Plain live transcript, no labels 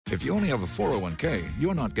If you only have a 401k,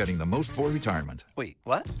 you're not getting the most for retirement. Wait,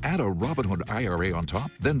 what? Add a Robinhood IRA on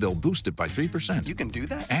top, then they'll boost it by 3%. You can do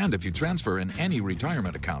that? And if you transfer in any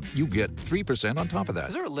retirement account, you get 3% on top of that.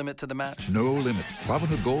 Is there a limit to the match? No limit.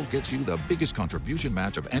 Robinhood Gold gets you the biggest contribution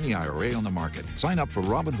match of any IRA on the market. Sign up for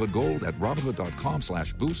Robinhood Gold at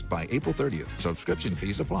Robinhood.com/boost by April 30th. Subscription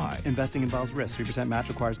fees apply. Investing involves risk. 3% match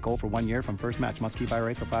requires gold for 1 year from first match. Must keep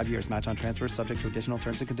IRA for 5 years. Match on transfers subject to additional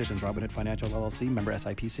terms and conditions. Robinhood Financial LLC, member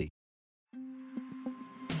SIPC.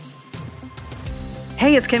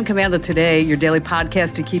 Hey, it's Kim Komando today, your daily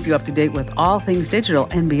podcast to keep you up to date with all things digital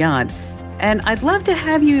and beyond. And I'd love to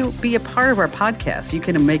have you be a part of our podcast. You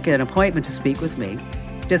can make an appointment to speak with me.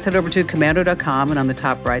 Just head over to komando.com, and on the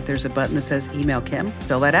top right, there's a button that says Email Kim.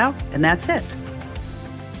 Fill that out, and that's it.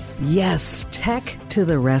 Yes, tech to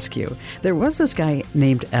the rescue. There was this guy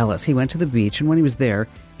named Ellis. He went to the beach, and when he was there,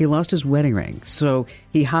 he lost his wedding ring. So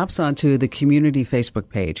he hops onto the community Facebook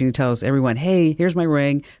page and he tells everyone, hey, here's my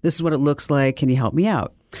ring. This is what it looks like. Can you help me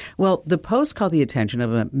out? Well, the post caught the attention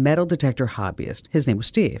of a metal detector hobbyist. His name was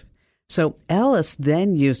Steve. So Ellis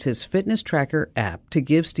then used his fitness tracker app to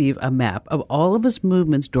give Steve a map of all of his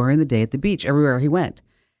movements during the day at the beach, everywhere he went.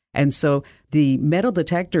 And so the metal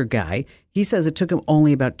detector guy, he says it took him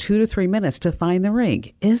only about 2 to 3 minutes to find the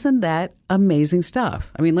ring. Isn't that amazing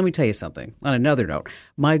stuff? I mean, let me tell you something. On another note,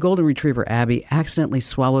 my golden retriever, Abby, accidentally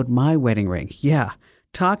swallowed my wedding ring. Yeah.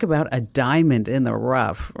 Talk about a diamond in the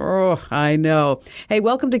rough. Oh, I know. Hey,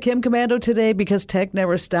 welcome to Kim Komando today, because tech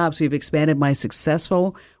never stops. We've expanded my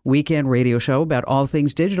successful weekend radio show about all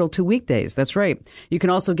things digital to weekdays. That's right. You can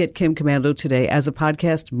also get Kim Komando today as a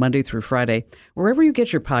podcast Monday through Friday. Wherever you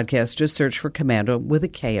get your podcasts, just search for Komando with a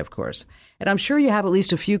K, of course. And I'm sure you have at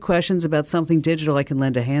least a few questions about something digital I can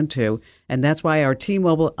lend a hand to. And that's why our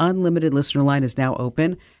T-Mobile Unlimited listener line is now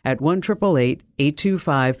open at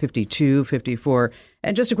 1-888-825-5254.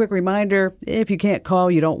 And just a quick reminder, if you can't call,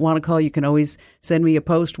 you don't want to call, you can always send me a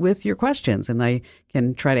post with your questions, and I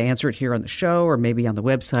can try to answer it here on the show or maybe on the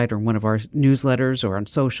website or one of our newsletters or on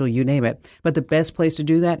social, you name it. But the best place to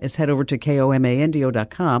do that is head over to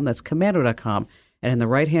komando.com. That's komando.com. And in the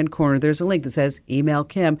right-hand corner, there's a link that says Email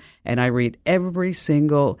Kim, and I read every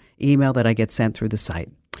single email that I get sent through the site.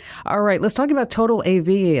 All right, let's talk about Total AV,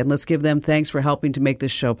 and let's give them thanks for helping to make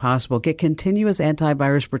this show possible. Get continuous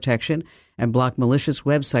antivirus protection and block malicious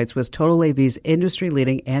websites with Total AV's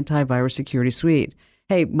industry-leading antivirus security suite.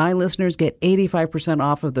 Hey, my listeners get 85%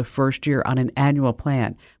 off of the first year on an annual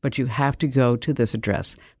plan, but you have to go to this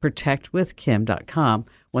address, protectwithkim.com.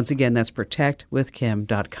 Once again, that's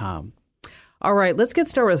protectwithkim.com. All right, let's get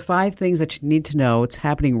started with 5 things that you need to know. It's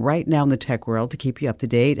happening right now in the tech world to keep you up to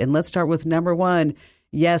date. And let's start with number 1.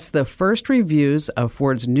 Yes, the first reviews of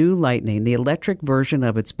Ford's new Lightning, the electric version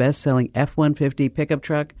of its best-selling F-150 pickup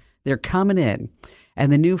truck, they're coming in.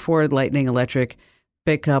 And the new Ford Lightning electric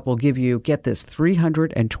pickup will give you, get this,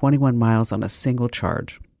 321 miles on a single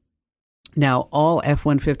charge. Now, all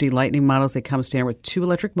F-150 Lightning models, they come standard with 2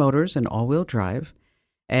 electric motors and all-wheel drive.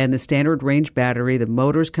 And the standard range battery, the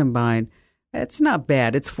motors combined, it's not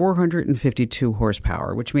bad. It's 452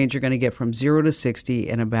 horsepower, which means you're going to get from 0 to 60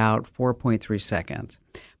 in about 4.3 seconds.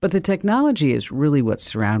 But the technology is really what's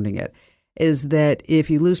surrounding it, is that if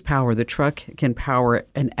you lose power, the truck can power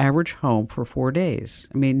an average home for 4 days.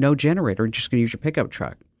 I mean, no generator, just going to use your pickup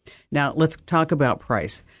truck. Now, let's talk about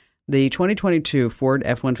price. The 2022 Ford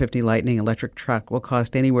F-150 Lightning electric truck will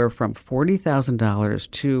cost anywhere from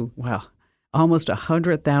 $40,000 to, well, almost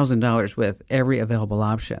 $100,000 with every available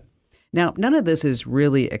option. Now, none of this is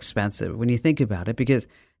really expensive when you think about it, because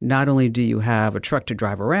not only do you have a truck to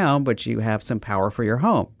drive around, but you have some power for your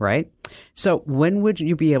home, right? So when would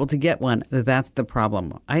you be able to get one? That's the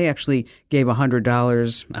problem. I actually gave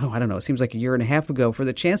 $100, I don't know, it seems like a year and a half ago, for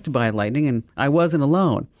the chance to buy a Lightning, and I wasn't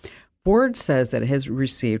alone. Ford says that it has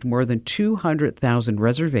received more than 200,000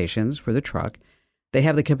 reservations for the truck. They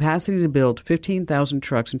have the capacity to build 15,000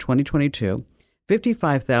 trucks in 2022.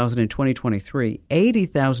 55,000 in 2023,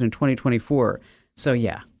 80,000 in 2024. So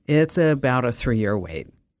yeah, it's about a 3-year wait.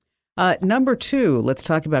 Number 2, let's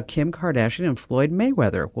talk about Kim Kardashian and Floyd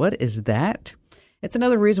Mayweather. What is that? It's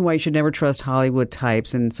another reason why you should never trust Hollywood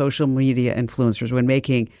types and social media influencers when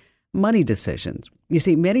making money decisions. You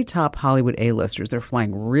see, many top Hollywood A-listers, they're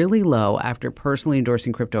flying really low after personally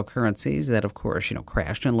endorsing cryptocurrencies that, of course,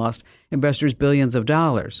 crashed and lost investors billions of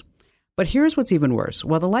dollars. But here's what's even worse.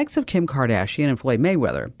 While the likes of Kim Kardashian and Floyd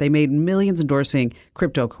Mayweather, they made millions endorsing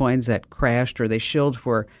crypto coins that crashed, or they shilled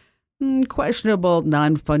for questionable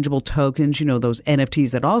non-fungible tokens, those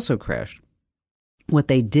NFTs that also crashed. What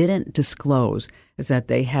they didn't disclose is that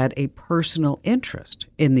they had a personal interest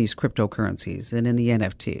in these cryptocurrencies and in the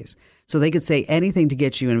NFTs. So they could say anything to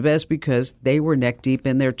get you to invest because they were neck deep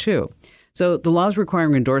in there too. So the laws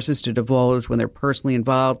requiring endorsers to divulge when they're personally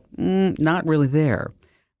involved, not really there.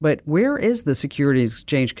 But where is the Securities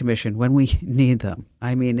Exchange Commission when we need them?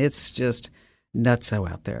 I mean, it's just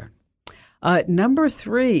nutso out there. Number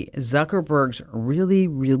 3, Zuckerberg's really,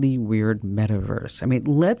 really weird metaverse. I mean,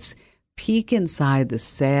 let's peek inside the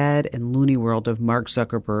sad and loony world of Mark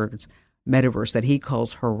Zuckerberg's metaverse that he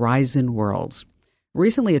calls Horizon Worlds.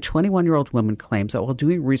 Recently, a 21-year-old woman claims that while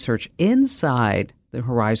doing research inside the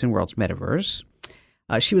Horizon Worlds metaverse,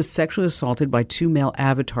 she was sexually assaulted by 2 male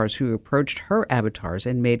avatars who approached her avatars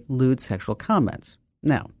and made lewd sexual comments.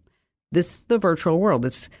 Now, this is the virtual world.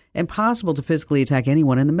 It's impossible to physically attack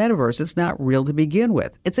anyone in the metaverse. It's not real to begin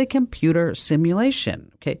with. It's a computer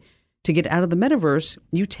simulation. Okay, to get out of the metaverse,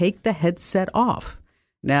 you take the headset off.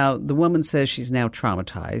 Now, the woman says she's now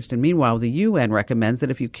traumatized, and meanwhile, the UN recommends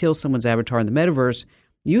that if you kill someone's avatar in the metaverse,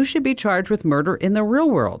 you should be charged with murder in the real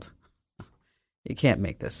world. You can't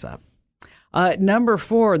make this up. Number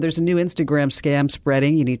 4, there's a new Instagram scam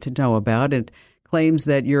spreading you need to know about. It claims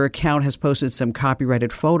that your account has posted some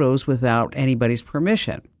copyrighted photos without anybody's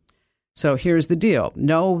permission. So here's the deal.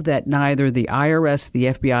 Know that neither the IRS, the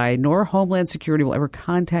FBI, nor Homeland Security will ever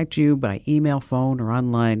contact you by email, phone, or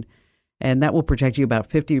online. And that will protect you about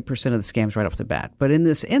 50% of the scams right off the bat. But in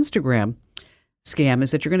this Instagram scam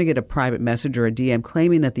is that you're going to get a private message or a DM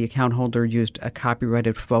claiming that the account holder used a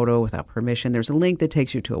copyrighted photo without permission. There's a link that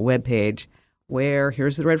takes you to a web page where,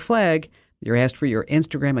 here's the red flag, you're asked for your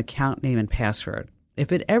Instagram account name and password.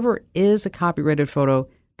 If it ever is a copyrighted photo,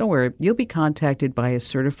 don't worry, you'll be contacted by a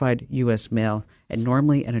certified U.S. mail and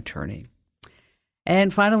normally an attorney.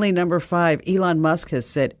 And finally, number 5, Elon Musk has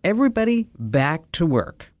said, everybody back to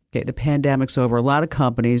work. Okay, the pandemic's over. A lot of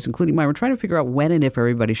companies, including mine, were trying to figure out when and if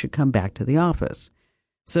everybody should come back to the office.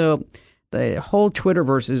 So the whole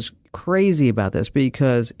Twitterverse is crazy about this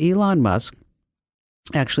because Elon Musk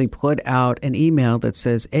actually put out an email that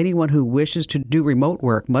says anyone who wishes to do remote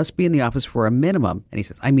work must be in the office for a minimum, and he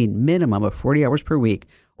says, I mean minimum of 40 hours per week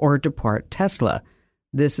or depart Tesla.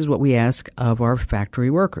 This is what we ask of our factory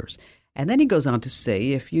workers. And then he goes on to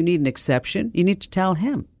say, if you need an exception, you need to tell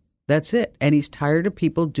him. That's it. And he's tired of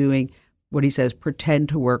people doing what he says, pretend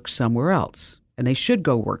to work somewhere else. And they should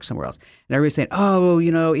go work somewhere else. And everybody's saying, oh, you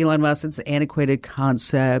know, Elon Musk, it's antiquated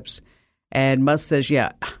concepts. And Musk says,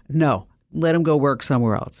 yeah, no, let him go work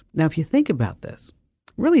somewhere else. Now, if you think about this,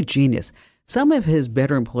 really genius. Some of his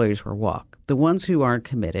better employees will walk. The ones who aren't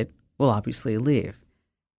committed will obviously leave.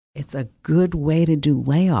 It's a good way to do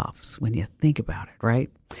layoffs when you think about it, right?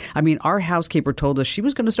 I mean, our housekeeper told us she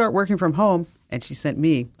was going to start working from home, and she sent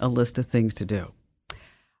me a list of things to do.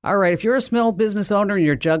 All right, if you're a small business owner and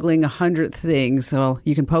you're juggling 100 things, well,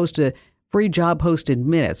 you can post a free job post in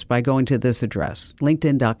minutes by going to this address,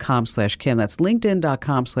 linkedin.com/Kim. That's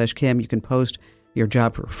linkedin.com/Kim. You can post your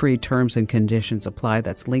job for free. Terms and conditions apply.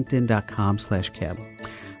 That's linkedin.com/Kim.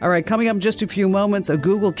 All right, coming up in just a few moments, a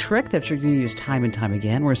Google trick that you're going to use time and time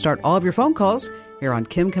again. We're going to start all of your phone calls here on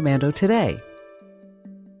Kim Komando Today.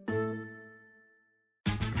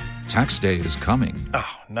 Tax day is coming.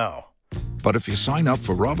 Oh, no. But if you sign up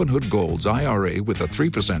for Robinhood Gold's IRA with a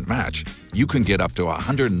 3% match, you can get up to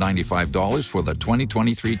 $195 for the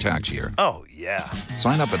 2023 tax year. Oh, yeah.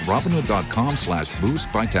 Sign up at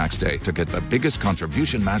Robinhood.com/boost by tax day to get the biggest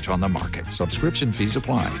contribution match on the market. Subscription fees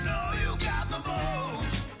apply.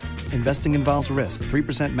 Investing involves risk.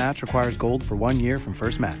 3% match requires gold for 1 year from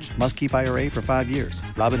first match. Must keep IRA for 5 years.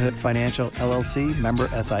 Robinhood Financial, LLC, member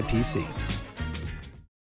SIPC.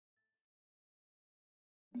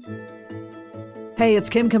 Hey, it's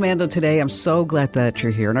Kim Komando Today. I'm so glad that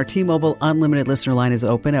you're here. And our T-Mobile Unlimited listener line is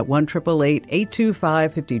open at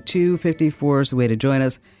 1-888-825-5254 is the way to join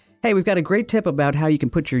us. Hey, we've got a great tip about how you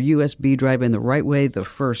can put your USB drive in the right way the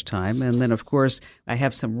first time. And then, of course, I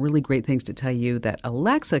have some really great things to tell you that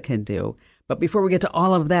Alexa can do. But before we get to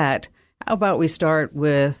all of that, how about we start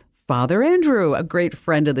with Father Andrew, a great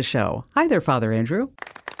friend of the show. Hi there, Father Andrew.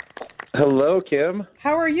 Hello, Kim.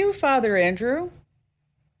 How are you, Father Andrew?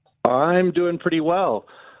 I'm doing pretty well.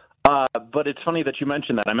 But it's funny that you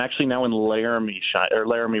mentioned that. I'm actually now in Laramie,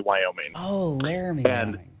 Wyoming. Oh, Laramie,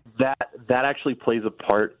 and Wyoming. That actually plays a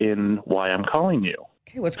part in why I'm calling you.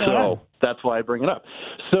 Okay, what's going on? So that's why I bring it up.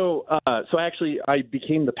 So I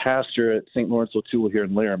became the pastor at St. Lawrence O'Toole here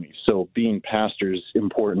in Laramie. So being pastor is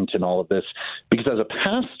important in all of this because as a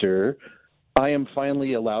pastor, I am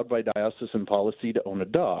finally allowed by diocesan policy to own a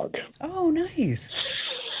dog. Oh, nice.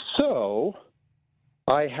 So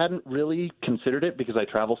I hadn't really considered it because I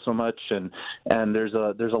travel so much and there's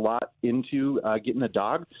a lot into getting a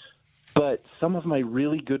dog. But some of my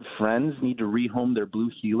really good friends need to rehome their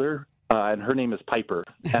blue heeler and her name is Piper.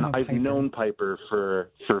 And I've known Piper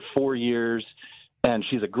for 4 years, and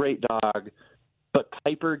she's a great dog. But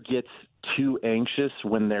Piper gets too anxious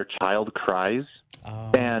when their child cries,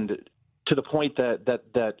 and to the point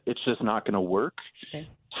that it's just not going to work. Okay.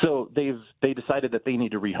 So they decided that they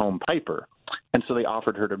need to rehome Piper, and so they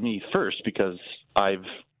offered her to me first because I've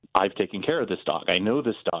taken care of this dog. I know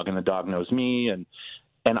this dog, and the dog knows me, and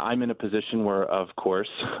I'm in a position where, of course,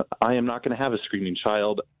 I am not going to have a screaming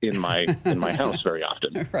child in my house very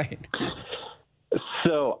often. Right.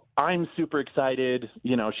 So I'm super excited.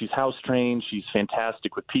 You know, she's house trained. She's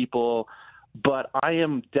fantastic with people. But I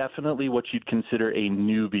am definitely what you'd consider a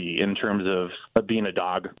newbie in terms of being a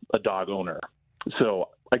dog owner. So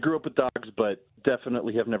I grew up with dogs, but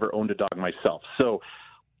definitely have never owned a dog myself. So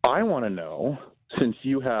I want to know, since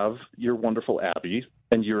you have your wonderful Abby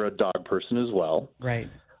and you're a dog person as well. Right.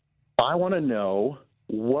 I want to know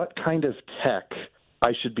what kind of tech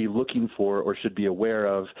I should be looking for or should be aware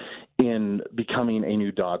of in becoming a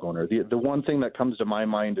new dog owner. The one thing that comes to my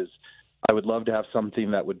mind is I would love to have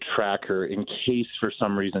something that would track her in case for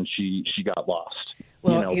some reason she got lost.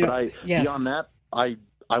 Well, beyond that, I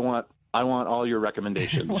want all your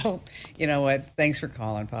recommendations. Well, you know what? Thanks for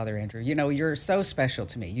calling, Father Andrew. You know, you're so special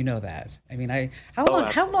to me. You know that. I mean, how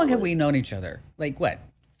long have we known each other? Like what?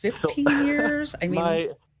 15 years? I mean,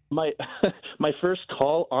 my first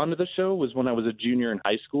call onto the show was when I was a junior in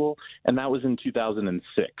high school, and that was in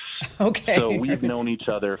 2006. Okay. So we've known each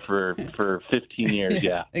other for 15 years,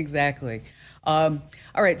 yeah. Exactly. All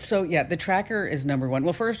right, so yeah, the tracker is number one.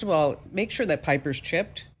 Well, first of all, make sure that Piper's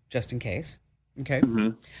chipped, just in case. Okay.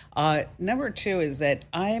 Mm-hmm. Number two is that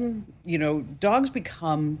dogs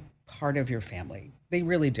become part of your family. They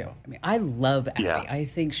really do. I mean, I love Abby. Yeah. I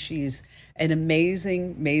think she's an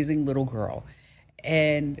amazing, amazing little girl.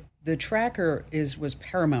 And the tracker was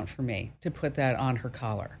paramount for me to put that on her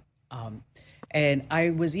collar. And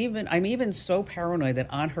I'm even so paranoid that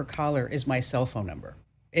on her collar is my cell phone number.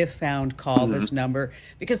 If found, call this number.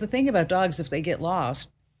 Because the thing about dogs, if they get lost,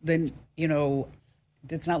 then,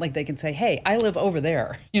 it's not like they can say, hey, I live over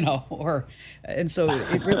there, and so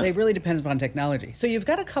it really depends upon technology. So you've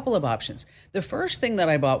got a couple of options. The first thing that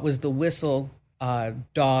I bought was the Whistle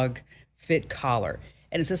dog fit collar.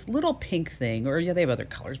 And it's this little pink thing, or they have other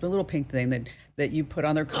colors, but a little pink thing that you put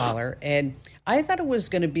on their collar. And I thought it was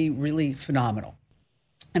going to be really phenomenal.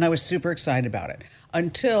 And I was super excited about it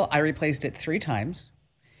until I replaced it 3 times.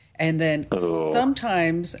 And then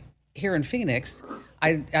sometimes here in Phoenix,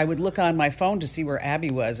 I would look on my phone to see where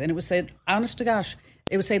Abby was. And it would say, honest to gosh,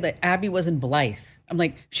 it would say that Abby was in Blythe. I'm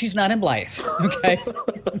like, she's not in Blythe, okay?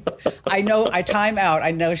 I time out.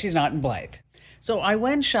 I know she's not in Blythe. So I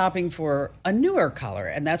went shopping for a newer collar,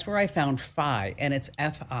 and that's where I found Fi, and it's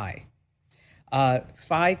Fi.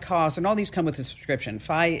 Fi costs, and all these come with a subscription.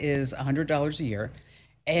 Fi is $100 a year,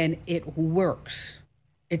 and it works.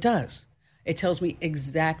 It does. It tells me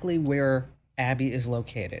exactly where Abby is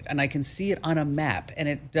located, and I can see it on a map, and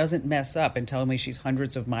it doesn't mess up and tell me she's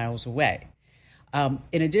hundreds of miles away. In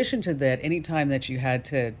addition to that, anytime that you had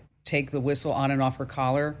to take the Whistle on and off her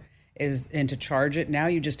collar, and to charge it, now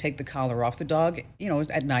you just take the collar off the dog,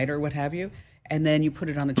 at night or what have you, and then you put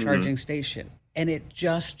it on the charging station, and it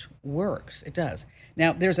just works. It does.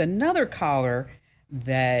 Now, there's another collar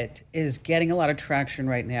that is getting a lot of traction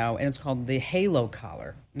right now, and it's called the Halo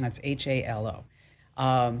collar. That's Halo.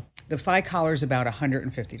 The Fi collar is about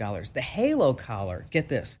 $150. The Halo collar, get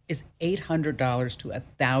this, is $800 to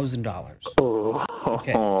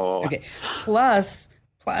 $1,000. Okay. Plus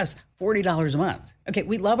 $40 a month. Okay,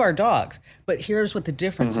 we love our dogs, but here's what the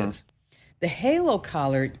difference is. The Halo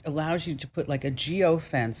collar allows you to put like a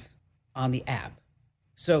geofence on the app.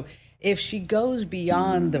 So if she goes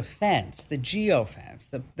beyond the fence, the geofence,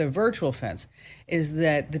 the virtual fence, is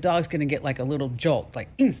that the dog's going to get like a little jolt, like,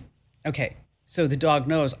 okay, so the dog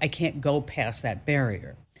knows I can't go past that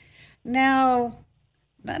barrier. Now,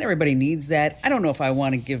 not everybody needs that. I don't know if I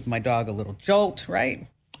want to give my dog a little jolt, right?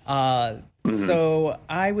 So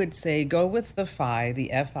I would say go with the Fi,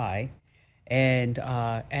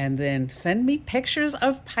 and then send me pictures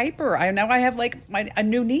of Piper. I have like a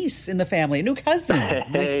new niece in the family, a new cousin.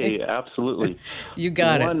 Hey, absolutely. You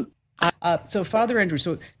got it. So Father Andrew,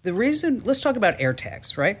 so the reason, let's talk about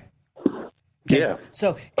AirTags, right? Okay. Yeah.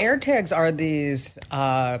 So AirTags are these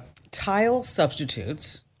tile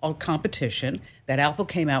substitutes, all competition, that Apple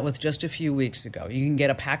came out with just a few weeks ago. You can get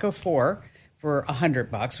a pack of 4 for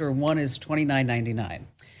 $100, or one is $29.99.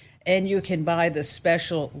 And you can buy the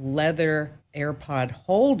special leather AirPod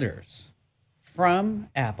holders from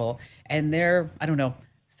Apple, and they're,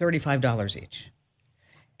 $35 each.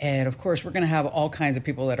 And of course, we're going to have all kinds of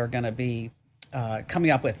people that are going to be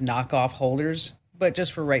coming up with knockoff holders, but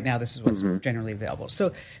just for right now, this is what's generally available.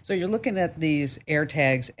 So you're looking at these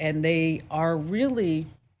AirTags, and they are really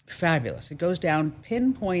fabulous. It goes down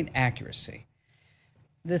pinpoint accuracy.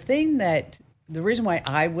 The reason why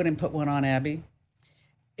I wouldn't put one on, Abby,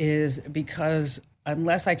 is because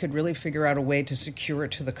unless I could really figure out a way to secure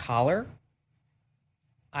it to the collar,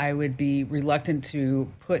 I would be reluctant to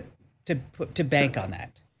bank on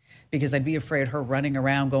that, because I'd be afraid her running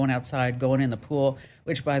around, going outside, going in the pool,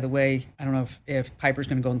 which, by the way, I don't know if Piper's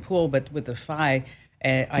going to go in the pool, but with the Fi,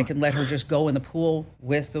 I can let her just go in the pool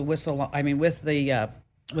with the whistle. I mean, with the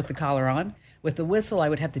collar on. With the whistle, I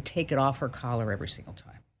would have to take it off her collar every single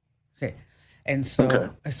time. Okay. And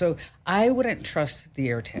so I wouldn't trust the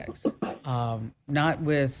AirTags. Not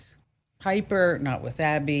with Piper, not with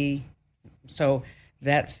Abby. So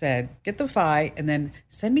that said, get the Fi and then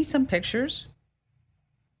send me some pictures.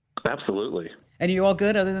 Absolutely. And you all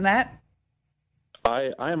good other than that?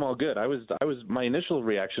 I am all good. My initial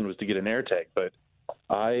reaction was to get an AirTag, but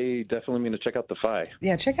I definitely mean to check out the Fi.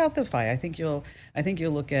 Yeah, check out the Fi. I think you'll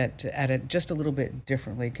look at it just a little bit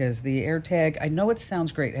differently, because the AirTag, I know it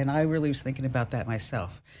sounds great, and I really was thinking about that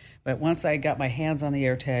myself. But once I got my hands on the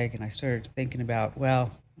AirTag and I started thinking about,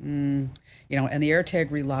 and the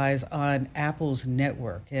AirTag relies on Apple's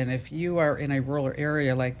network, and if you are in a rural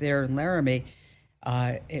area like there in Laramie,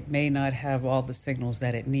 it may not have all the signals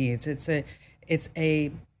that it needs.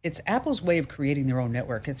 It's Apple's way of creating their own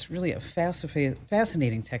network. It's really a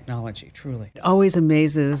fascinating technology, truly. It always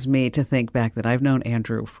amazes me to think back that I've known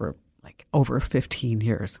Andrew for like over 15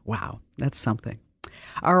 years. Wow, that's something.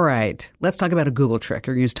 All right, let's talk about a Google trick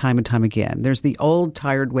you're used time and time again. There's the old,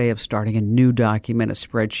 tired way of starting a new document, a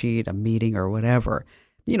spreadsheet, a meeting, or whatever.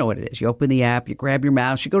 You know what it is. You open the app, you grab your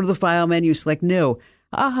mouse, you go to the file menu, select new.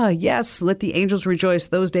 Yes, let the angels rejoice.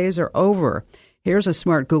 Those days are over. Here's a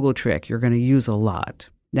smart Google trick you're going to use a lot.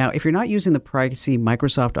 Now, if you're not using the pricey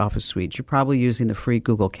Microsoft Office suite, you're probably using the free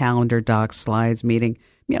Google Calendar, Docs, Slides, Meeting,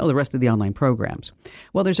 the rest of the online programs.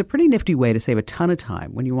 Well, there's a pretty nifty way to save a ton of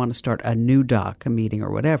time when you want to start a new doc, a meeting, or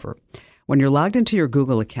whatever. When you're logged into your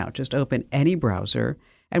Google account, just open any browser,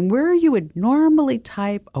 and where you would normally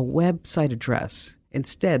type a website address,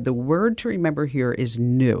 instead, the word to remember here is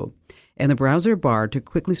new. In the browser bar, to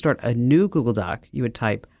quickly start a new Google Doc, you would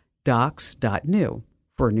type docs.new.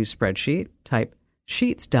 For a new spreadsheet, type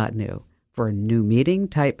sheets.new. For a new meeting,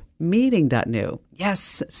 type meeting.new.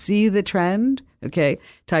 Yes, see the trend? Okay,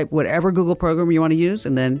 type whatever Google program you want to use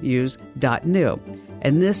and then use .new.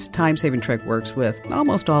 And this time-saving trick works with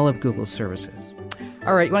almost all of Google's services.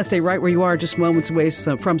 All right, you want to stay right where you are, just moments away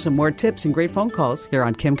from some more tips and great phone calls here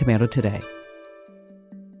on Kim Komando Today.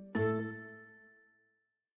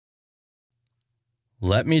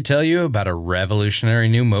 Let me tell you about a revolutionary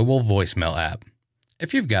new mobile voicemail app.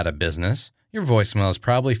 If you've got a business, your voicemail is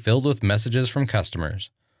probably filled with messages from customers.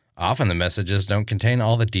 Often the messages don't contain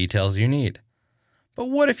all the details you need. But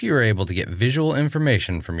what if you were able to get visual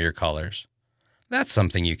information from your callers? That's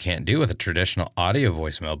something you can't do with a traditional audio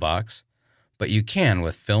voicemail box, but you can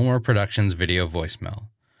with Fillmore Productions Video Voicemail.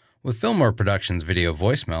 With Fillmore Productions Video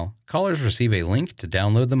Voicemail, callers receive a link to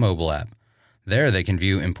download the mobile app. There they can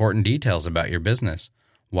view important details about your business,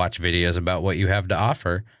 watch videos about what you have to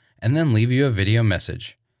offer, and then leave you a video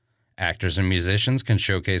message. Actors and musicians can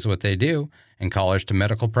showcase what they do, and callers to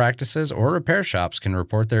medical practices or repair shops can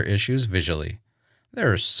report their issues visually.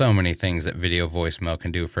 There are so many things that video voicemail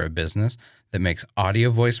can do for a business that makes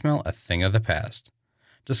audio voicemail a thing of the past.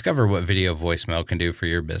 Discover what video voicemail can do for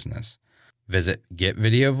your business. Visit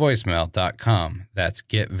getvideovoicemail.com. That's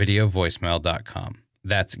getvideovoicemail.com.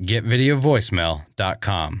 That's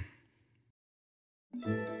getvideovoicemail.com.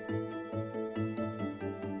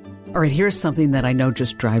 All right, here's something that I know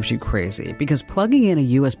just drives you crazy, because plugging in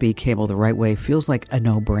a USB cable the right way feels like a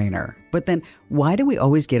no-brainer. But then why do we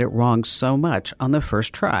always get it wrong so much on the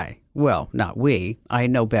first try? Well, not we. I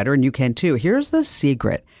know better, and you can too. Here's the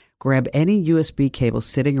secret. Grab any USB cable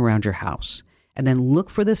sitting around your house, and then look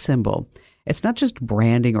for the symbol. It's not just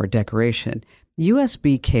branding or decoration.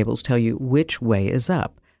 USB cables tell you which way is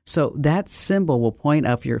up. So that symbol will point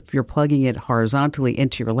up if you're plugging it horizontally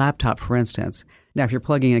into your laptop, for instance. Now, if you're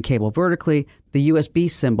plugging in a cable vertically, the USB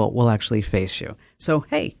symbol will actually face you. So,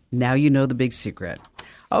 hey, now you know the big secret.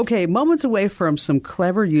 Okay, moments away from some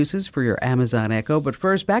clever uses for your Amazon Echo. But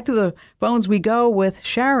first, back to the phones we go with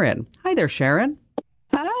Sharon. Hi there, Sharon.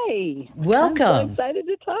 Hi. Welcome. I'm so excited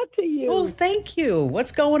to talk to you. Well, thank you.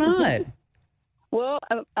 What's going on? Well,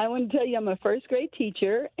 I want to tell you I'm a first grade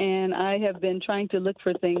teacher, and I have been trying to look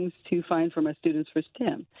for things to find for my students for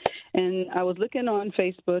STEM. And I was looking on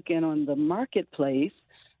Facebook and on the marketplace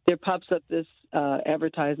there pops up this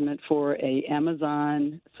advertisement for a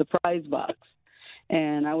Amazon surprise box.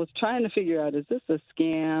 And I was trying to figure out, is this a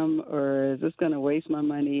scam or is this going to waste my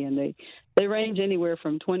money? And they range anywhere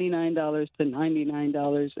from $29 to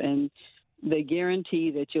 $99, and they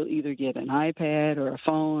guarantee that you'll either get an iPad or a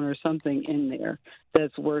phone or something in there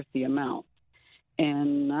that's worth the amount.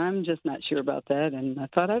 And I'm just not sure about that, and I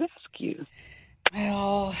thought I'd ask you.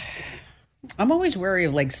 Well, I'm always wary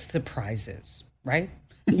of like surprises, right?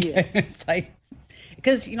 Yeah. It's like,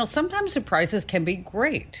 because, sometimes surprises can be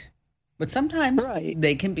great, but sometimes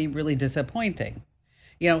they can be really disappointing.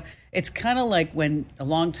 It's kind of like when a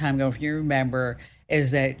long time ago, if you remember,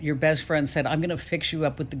 is that your best friend said, I'm going to fix you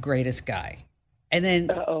up with the greatest guy. And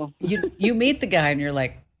then you meet the guy and you're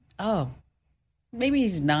like, oh, maybe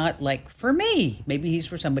he's not like for me. Maybe he's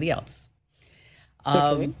for somebody else.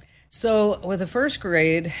 Okay. So with the first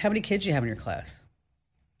grade, how many kids do you have in your class?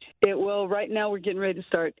 Well, right now we're getting ready to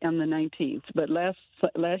start on the 19th. But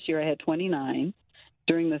last year I had 29.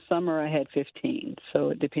 During the summer I had 15. So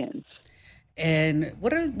it depends. And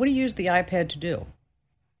what do you use the iPad to do?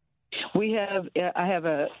 I have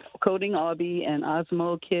a coding Obby and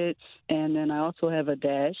Osmo kits, and then I also have a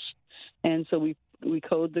Dash. And so we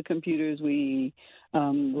code the computers, we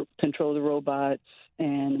control the robots,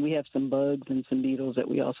 and we have some bugs and some beetles that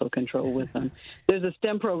we also control with them. There's a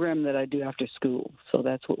STEM program that I do after school, so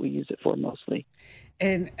that's what we use it for mostly.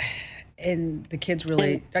 And the kids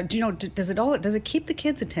really, does it keep the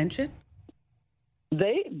kids' attention?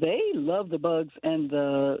 They love the bugs and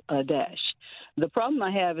the Dash. The problem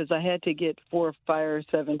I have is I had to get 4, 5, or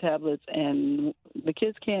 7 tablets, and the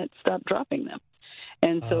kids can't stop dropping them.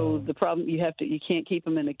 And so the problem you can't keep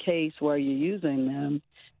them in a case while you're using them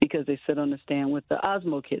because they sit on the stand. With the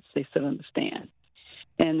Osmo kits, they sit on the stand.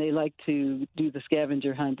 And they like to do the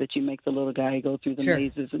scavenger hunt that you make the little guy go through the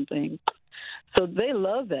mazes and things. So they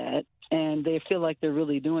love that, and they feel like they're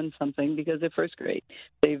really doing something because they're first grade.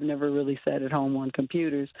 They've never really sat at home on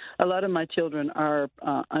computers. A lot of my children are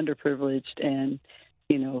underprivileged and,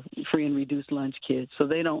 free and reduced lunch kids, so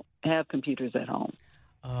they don't have computers at home.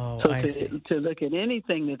 Oh, so I see. To look at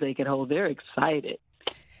anything that they could hold, they're excited.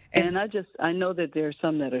 And I know that there's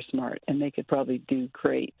some that are smart, and they could probably do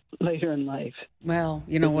great later in life. Well,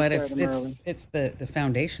 you know what? It's the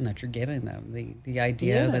foundation that you're giving them, the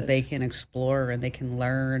idea that they can explore and they can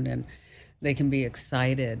learn and they can be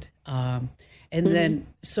excited. And then,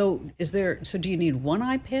 so do you need one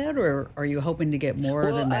iPad, or are you hoping to get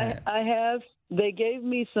more than that? I have. They gave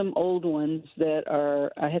me some old ones that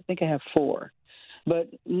are. I think I have 4, but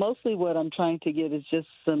mostly what I'm trying to get is just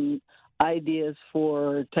some ideas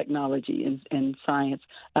for technology and science.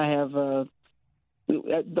 I have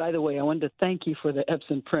by the way, I wanted to thank you for the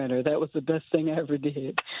Epson printer. That was the best thing I ever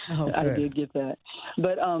did. Oh, I did get that.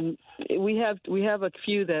 But we have a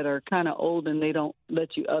few that are kind of old, and they don't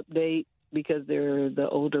let you update because they're the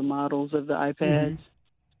older models of the iPads. Mm-hmm.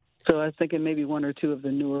 So I was thinking maybe 1 or 2 of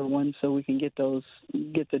the newer ones, so we can get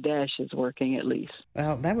the dashes working at least.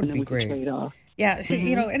 Well, that would be great. Trade off. Yeah,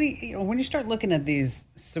 see, when you start looking at these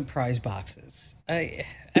surprise boxes, you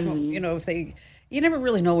never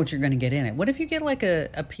really know what you're going to get in it. What if you get like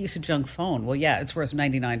a piece of junk phone? Well, yeah, it's worth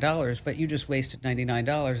 $99, but you just wasted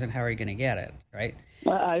 $99, and how are you going to get it, right?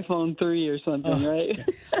 iPhone 3 or something, right?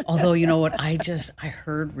 Although, you know what, I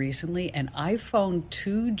heard recently an iPhone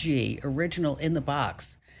 2G original in the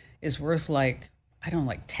box is worth like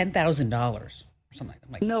 $10,000 or something.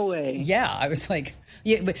 I'm like, no way. Yeah, I was like,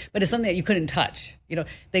 yeah, but it's something that you couldn't touch.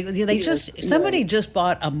 Somebody just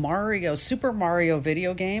bought a Super Mario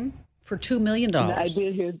video game for $2 million. I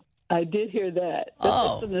did hear that.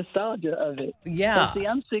 That's the nostalgia of it. Yeah. But see,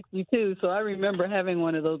 I'm 62, so I remember having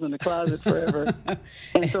one of those in the closet forever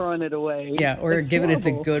and throwing it away. Yeah, or giving it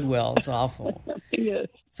to Goodwill. It's awful. Yes.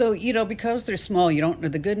 So, because they're small,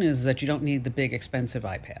 the good news is that you don't need the big expensive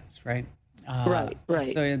iPads, right? Right.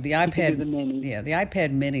 So the iPad, the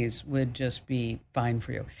iPad minis would just be fine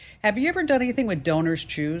for you. Have you ever done anything with Donors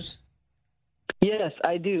Choose? Yes,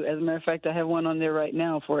 I do. As a matter of fact, I have one on there right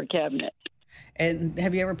now for a cabinet. And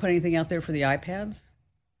have you ever put anything out there for the iPads?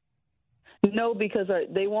 No, because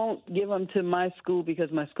they won't give them to my school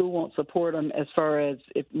because my school won't support them as far as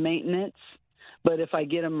maintenance. But if I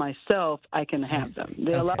get them myself, I can have them.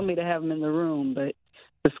 They allow me to have them in the room, but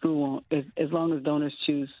the school won't. As long as Donors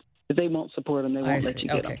Choose, if they won't support them, they won't let you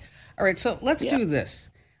get them. All right, so let's do this.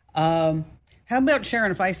 How about,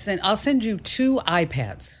 Sharon, I'll send you 2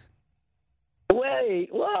 iPads. Wait,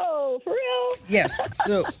 whoa, for real? Yes,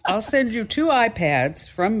 so I'll send you 2 iPads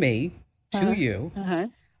from me to you.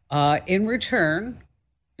 In return,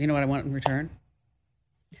 you know what I want in return?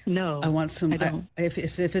 No, I want some. I don't. If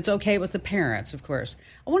it's okay with the parents, of course.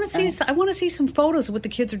 I want to see. I want to see some photos of what the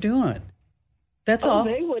kids are doing. That's all.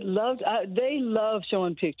 They would love. They love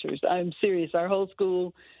showing pictures. I'm serious. Our whole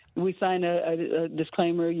school, we signed a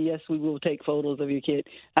disclaimer. Yes, we will take photos of your kid.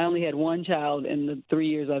 I only had one child in the 3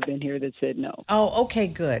 years I've been here that said no. Oh, okay,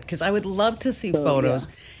 good. Because I would love to see photos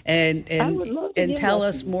and tell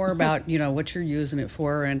us more about what you're using it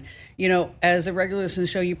for. And as a regular listener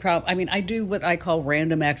to the show, I do what I call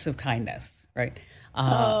random acts of kindness, right?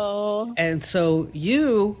 And so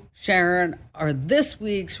you, Sharon, are this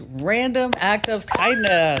week's random act of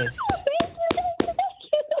kindness.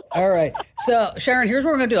 All right. So, Sharon, here's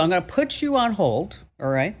what we're going to do. I'm going to put you on hold. All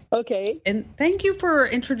right. Okay. And thank you for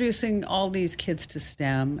introducing all these kids to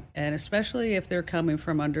STEM, and especially if they're coming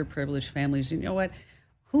from underprivileged families. You know what?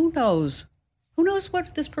 Who knows? Who knows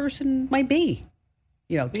what this person might be?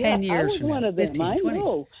 10 years I was from one now, of them. 15, I 20.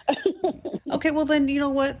 know. Okay, well, then, you know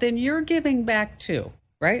what? Then you're giving back too,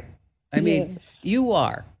 right? I mean, you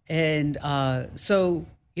are. And so,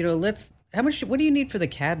 what do you need for the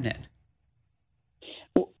cabinet?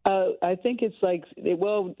 I think it's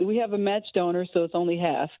we have a match donor, so it's only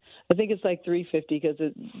half. I think it's like $350 because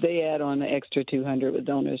they add on the extra $200 with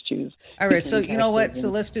donors choose. All right, so you know what? So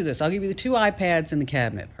let's do this. I'll give you the 2 iPads in the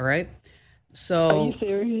cabinet, all right? So, are you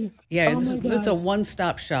serious? Yeah, it's a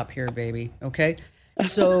one-stop shop here, baby, okay?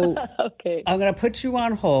 So okay. I'm going to put you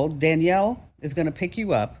on hold. Danielle is going to pick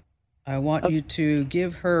you up. I want you to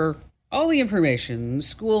give her all the information,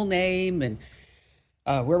 school name, and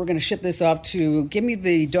where we're going to ship this off to. Give me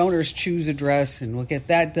the donor's choose address, and we'll get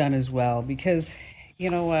that done as well. Because, you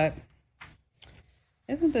know what?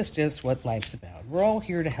 Isn't this just what life's about? We're all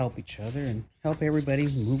here to help each other and help everybody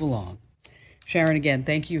move along. Sharon, again,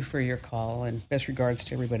 thank you for your call, and best regards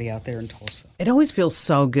to everybody out there in Tulsa. It always feels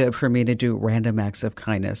so good for me to do random acts of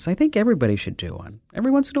kindness. I think everybody should do one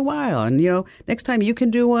every once in a while. And, next time you can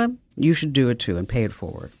do one, you should do it too and pay it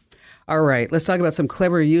forward. All right, let's talk about some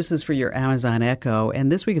clever uses for your Amazon Echo.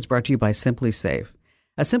 And this week is brought to you by SimpliSafe.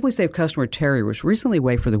 A SimpliSafe customer, Terry, was recently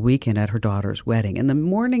away for the weekend at her daughter's wedding. In the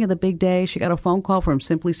morning of the big day, she got a phone call from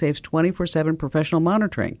SimpliSafe's 24/7 professional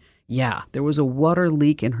monitoring. Yeah, there was a water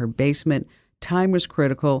leak in her basement. Time was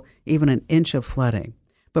critical, even an inch of flooding.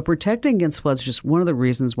 But protecting against floods is just one of the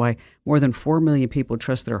reasons why more than 4 million people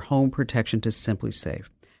trust their home protection to SimpliSafe.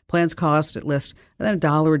 Plans cost at less than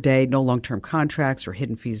 $1 a day, no long-term contracts or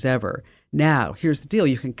hidden fees ever. Now, here's the deal.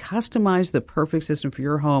 You can customize the perfect system for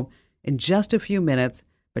your home in just a few minutes,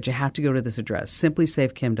 but you have to go to this address,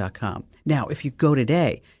 simplysafekim.com. Now, if you go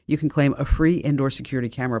today, you can claim a free indoor security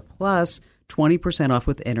camera plus 20% off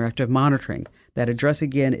with interactive monitoring. That address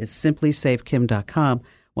again is simplysafekim.com.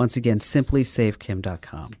 Once again,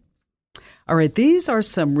 simplysafekim.com. All right, these are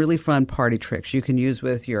some really fun party tricks you can use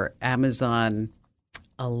with your Amazon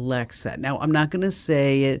Alexa. Now, I'm not going to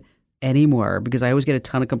say it anymore because I always get a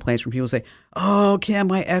ton of complaints from people who say, oh, Kim,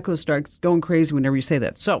 my Echo starts going crazy whenever you say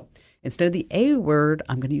that. So instead of the A word,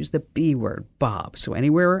 I'm going to use the B word, Bob. So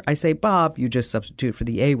anywhere I say Bob, you just substitute for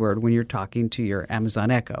the A word when you're talking to your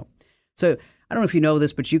Amazon Echo. So I don't know if you know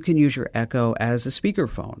this, but you can use your Echo as a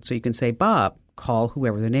speakerphone. So you can say, Bob, call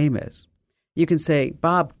whoever the name is. You can say,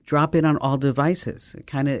 Bob, drop in on all devices. It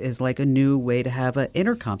kind of is like a new way to have an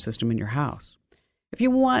intercom system in your house. If you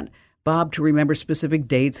want Bob to remember specific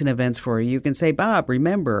dates and events for you, you can say, Bob,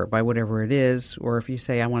 remember by whatever it is. Or if you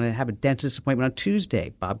say, I want to have a dentist appointment on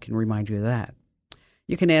Tuesday, Bob can remind you of that.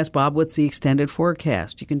 You can ask Bob, what's the extended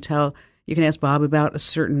forecast? You can ask Bob about a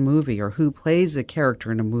certain movie or who plays a character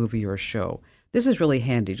in a movie or a show. This is really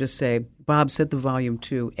handy. Just say, Bob, set the volume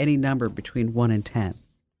to any number between 1 and 10.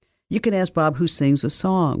 You can ask Bob who sings a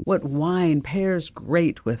song, what wine pairs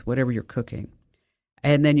great with whatever you're cooking.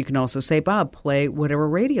 And then you can also say, Bob, play whatever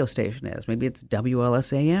radio station is. Maybe it's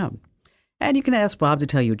WLSAM. And you can ask Bob to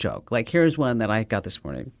tell you a joke. Like, here's one that I got this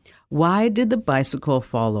morning. Why did the bicycle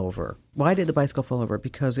fall over? Why did the bicycle fall over?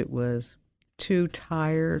 Because it was too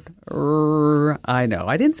tired. I know.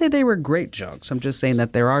 I didn't say they were great jokes. I'm just saying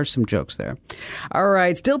that there are some jokes there. All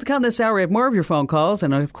right. Still to come this hour, we have more of your phone calls.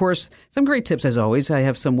 And, of course, some great tips, as always. I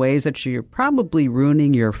have some ways that you're probably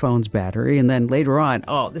ruining your phone's battery. And then later on,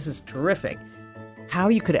 this is terrific, how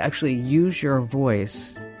you could actually use your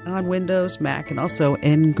voice on Windows, Mac, and also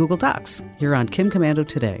in Google Docs here on Kim Komando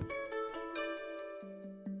Today.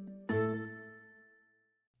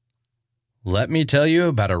 Let me tell you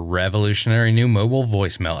about a revolutionary new mobile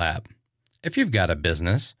voicemail app. If you've got a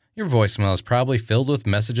business, your voicemail is probably filled with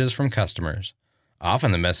messages from customers.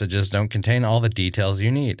 Often the messages don't contain all the details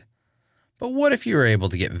you need. But what if you were able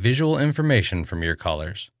to get visual information from your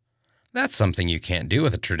callers? That's something you can't do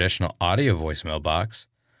with a traditional audio voicemail box.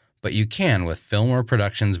 but you can with Fillmore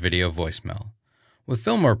Productions Video Voicemail. With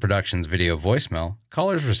Fillmore Productions Video Voicemail,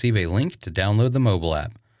 callers receive a link to download the mobile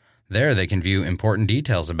app. There they can view important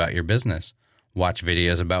details about your business, watch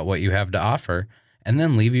videos about what you have to offer, and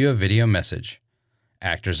then leave you a video message.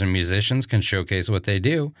 Actors and musicians can showcase what they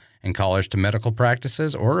do, and callers to medical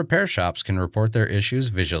practices or repair shops can report their issues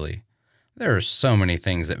visually. There are so many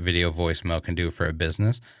things that video voicemail can do for a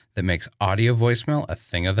business that makes audio voicemail a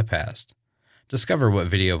thing of the past. Discover what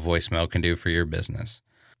video voicemail can do for your business.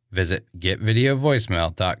 Visit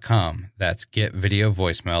getvideovoicemail.com. That's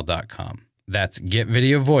getvideovoicemail.com. That's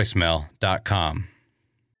getvideovoicemail.com.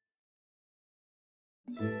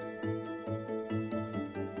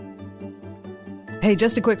 Hey,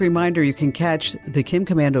 just a quick reminder, you can catch the Kim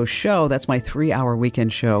Komando Show. That's my 3-hour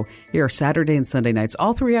weekend show here Saturday and Sunday nights,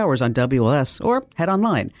 all 3 hours on WLS, or head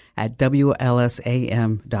online at WLSAM.com.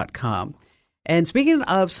 And speaking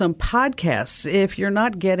of some podcasts, if you're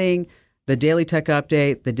not getting the Daily Tech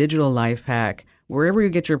Update, the Digital Life Hack, wherever you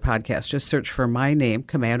get your podcast, just search for my name,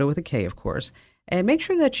 Komando with a K, of course, and make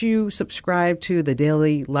sure that you subscribe to the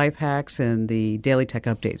Daily Life Hacks and the Daily Tech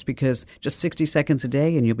Updates, because just 60 seconds a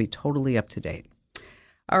day and you'll be totally up to date.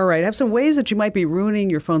 All right, I have some ways that you might be ruining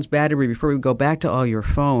your phone's battery before we go back to all your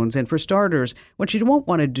phones. And for starters, what you won't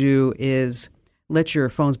want to do is let your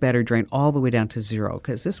phone's battery drain all the way down to zero,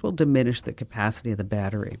 because this will diminish the capacity of the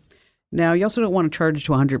battery. Now, you also don't want to charge it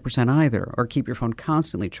to 100% either, or keep your phone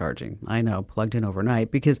constantly charging, I know, plugged in overnight,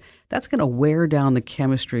 because that's going to wear down the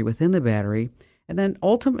chemistry within the battery, and then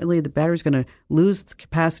ultimately the battery's going to lose its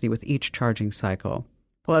capacity with each charging cycle.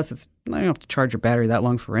 Plus, you don't have to charge your battery that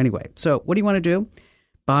long for anyway. So what do you want to do?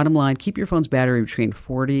 Bottom line, keep your phone's battery between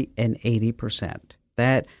 40 and 80%.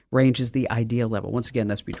 That range is the ideal level. Once again,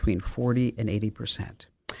 that's between 40 and 80%.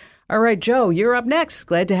 All right, Joe, you're up next.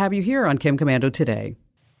 Glad to have you here on Kim Komando today.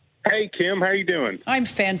 Hey, Kim, how you doing? I'm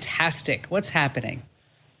fantastic. What's happening?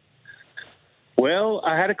 Well,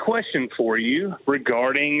 I had a question for you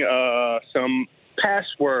regarding some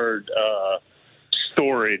password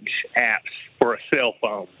storage apps for a cell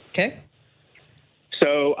phone. Okay.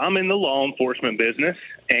 So I'm in the law enforcement business,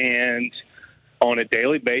 and on a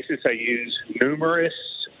daily basis, I use numerous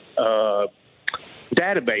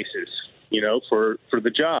databases, for the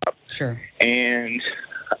job. Sure. And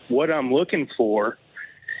what I'm looking for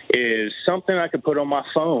is something I can put on my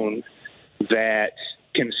phone that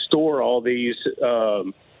can store all these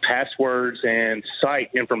passwords and site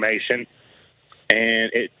information,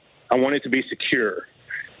 and I want it to be secure.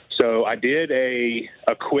 So I did a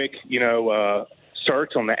quick,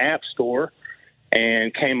 search on the App Store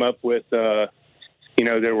and came up with, there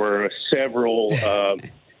were several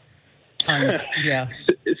tons, yeah,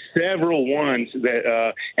 several ones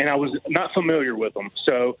that, and I was not familiar with them.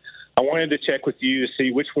 So I wanted to check with you to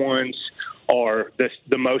see which ones are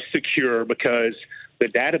the most secure, because the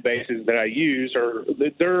databases that I use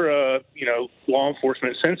they're law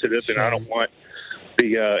enforcement sensitive, sure. And I don't want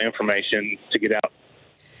the information to get out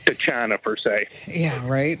to China per se. Yeah,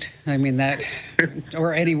 right. I mean that,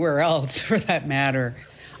 or anywhere else for that matter.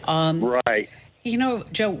 Right.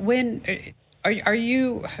 Joe, when are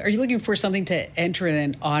you looking for something to enter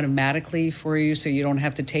in automatically for you, so you don't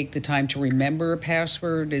have to take the time to remember a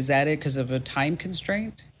password? Is that it, because of a time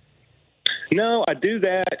constraint? No, I do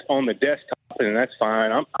that on the desktop, and that's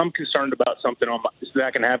fine. I'm concerned about something that I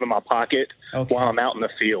can have in my pocket while I'm out in the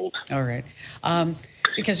field. All right.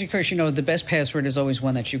 Because, of course, the best password is always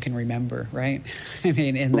one that you can remember, right? I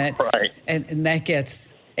mean, and that right. and that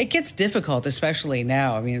gets difficult, especially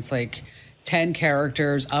now. I mean, it's like 10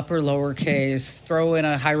 characters, upper, lowercase, throw in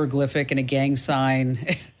a hieroglyphic and a gang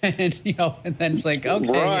sign, and then it's like, okay,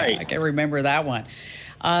 right. Yeah, I can remember that one.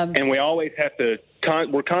 And we always have to.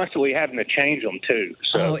 We're constantly having to change them too.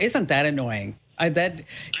 So. Oh, isn't that annoying? That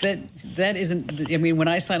isn't. I mean, when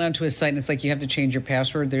I sign onto a site and it's like you have to change your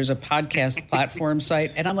password, there's a podcast platform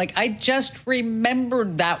site, and I'm like, I just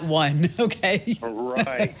remembered that one. Okay.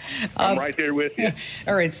 Right. I'm right there with you.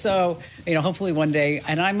 All right. So hopefully one day,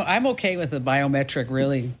 and I'm okay with the biometric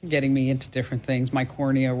really getting me into different things, my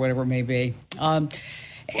cornea or whatever it may be.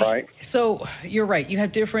 Right. So you're right. You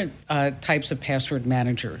have different types of password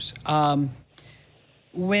managers.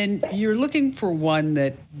 When you're looking for one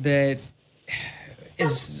that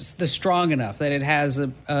is strong enough that it has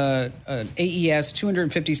an AES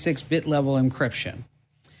 256-bit level encryption,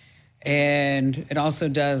 and it also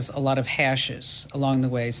does a lot of hashes along the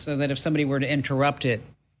way, so that if somebody were to interrupt it,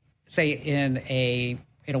 say in a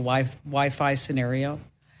Wi-Fi scenario,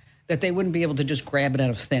 that they wouldn't be able to just grab it out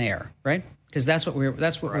of thin air, right? Because that's what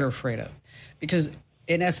we're afraid of. Because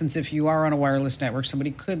in essence, if you are on a wireless network,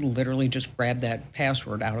 somebody could literally just grab that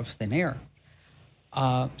password out of thin air.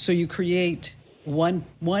 So you create one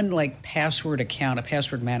like password account, a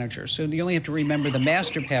password manager. So you only have to remember the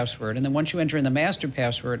master password, and then once you enter in the master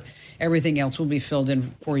password, everything else will be filled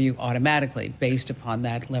in for you automatically based upon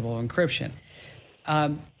that level of encryption.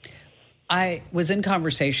 I was in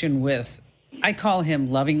conversation with, I call him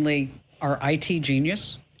lovingly our IT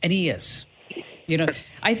genius, and he is. You know,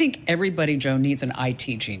 I think everybody, Joe, needs an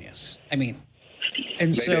IT genius. I mean,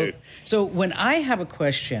 and so when I have a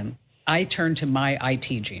question, I turn to my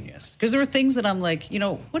IT genius, because there are things that I'm like,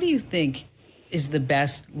 what do you think is the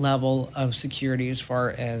best level of security as far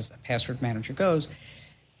as a password manager goes?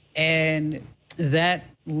 And that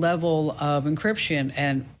level of encryption,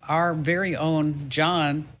 and our very own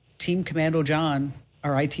John, Team Commando John,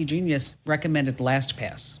 our IT genius, recommended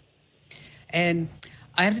LastPass. And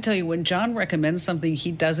I have to tell you, when John recommends something,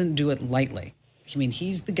 he doesn't do it lightly. I mean,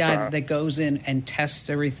 he's the guy that goes in and tests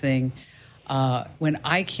everything. When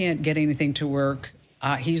I can't get anything to work,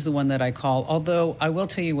 he's the one that I call. Although I will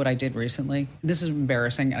tell you what I did recently. This is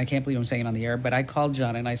embarrassing. I can't believe I'm saying it on the air, but I called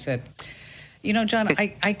John and I said, John,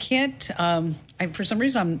 I can't, for some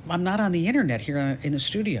reason, I'm not on the internet here in the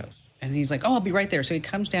studios. And he's like, I'll be right there. So he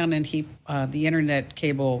comes down and the internet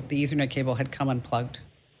cable, the Ethernet cable had come unplugged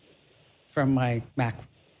from my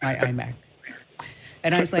iMac.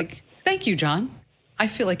 And I was like, thank you, John. I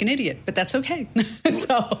feel like an idiot, but that's okay.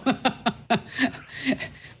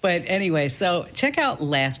 But anyway, so check out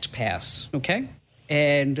LastPass, okay?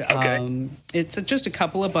 And it's just a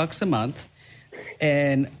couple of bucks a month.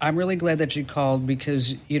 And I'm really glad that you called,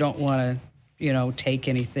 because you don't want to, take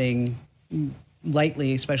anything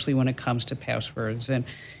lightly, especially when it comes to passwords. And,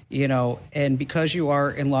 and because you are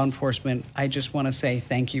in law enforcement, I just want to say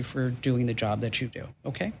thank you for doing the job that you do,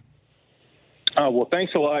 okay? Well,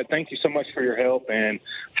 thanks a lot. Thank you so much for your help, and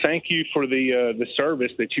thank you for the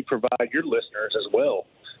service that you provide your listeners as well.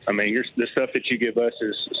 I mean, the stuff that you give us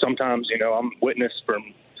is sometimes, I'm witness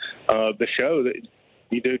from the show that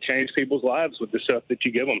you do change people's lives with the stuff that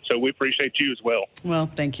you give them. So we appreciate you as well. Well,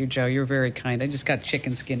 thank you, Joe. You're very kind. I just got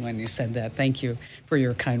chicken skin when you said that. Thank you for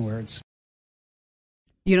your kind words.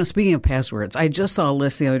 Speaking of passwords, I just saw a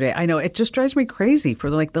list the other day. I know it just drives me crazy. For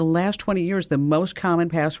like the last 20 years, the most common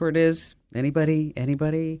password is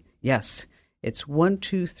anybody? Yes, it's 1,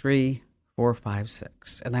 2, 3, 4, 5,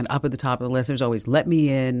 6. And then up at the top of the list, there's always let me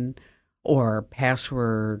in, or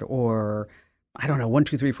password, or I don't know, 1,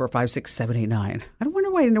 2, 3, 4, 5, 6, 7, 8, 9. I don't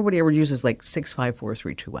wonder why nobody ever uses like 6, 5, 4,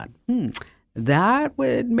 3, 2, 1. That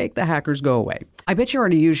would make the hackers go away. I bet you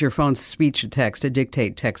already use your phone's speech to text to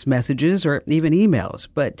dictate text messages or even emails.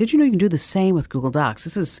 But did you know you can do the same with Google Docs?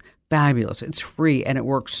 This is fabulous. It's free and it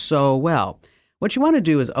works so well. What you want to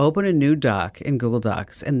do is open a new doc in Google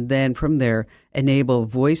Docs, and then from there, enable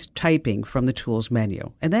voice typing from the tools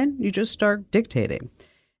menu. And then you just start dictating.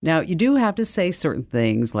 Now, you do have to say certain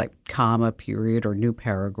things like comma, period, or new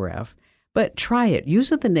paragraph. But try it.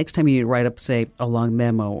 Use it the next time you need to write up, say, a long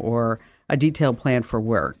memo or a detailed plan for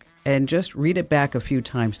work, and just read it back a few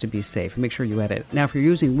times to be safe. Make sure you edit. Now, if you're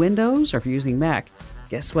using Windows or if you're using Mac,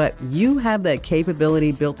 guess what? You have that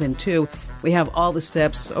capability built in too. We have all the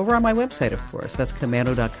steps over on my website, of course. That's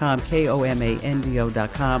komando.com,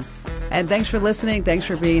 KOMANDO.com. And thanks for listening. Thanks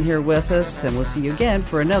for being here with us. And we'll see you again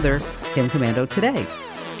for another Kim Komando Today.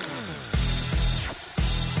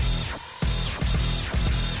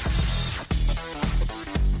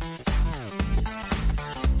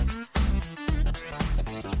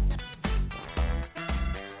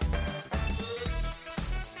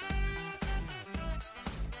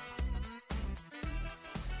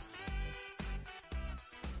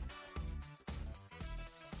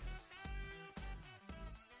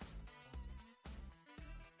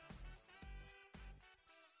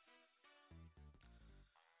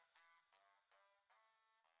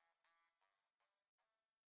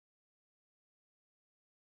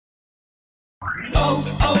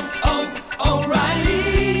 O'Reilly.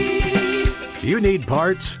 You need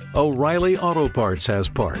parts? O'Reilly Auto Parts has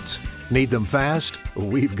parts. Need them fast?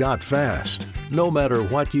 We've got fast. No matter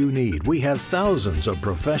what you need, we have thousands of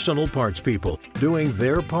professional parts people doing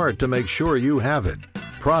their part to make sure you have it.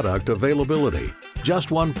 Product availability.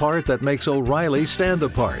 Just one part that makes O'Reilly stand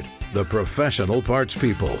apart. The professional parts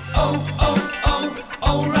people.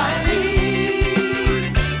 O'Reilly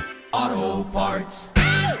Auto Parts.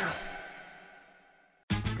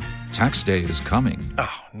 Tax day is coming.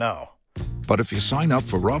 Oh, no. But if you sign up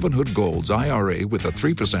for Robinhood Gold's IRA with a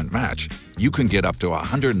 3% match, you can get up to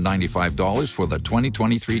 $195 for the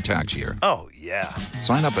 2023 tax year. Oh, yeah.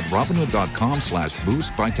 Sign up at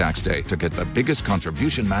Robinhood.com/boost by tax day to get the biggest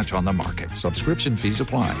contribution match on the market. Subscription fees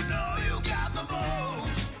apply.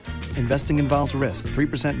 Investing involves risk.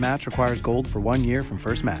 3% match requires gold for 1 year from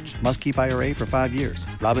first match. Must keep IRA for 5 years.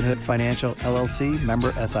 Robinhood Financial, LLC,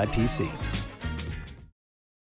 member SIPC.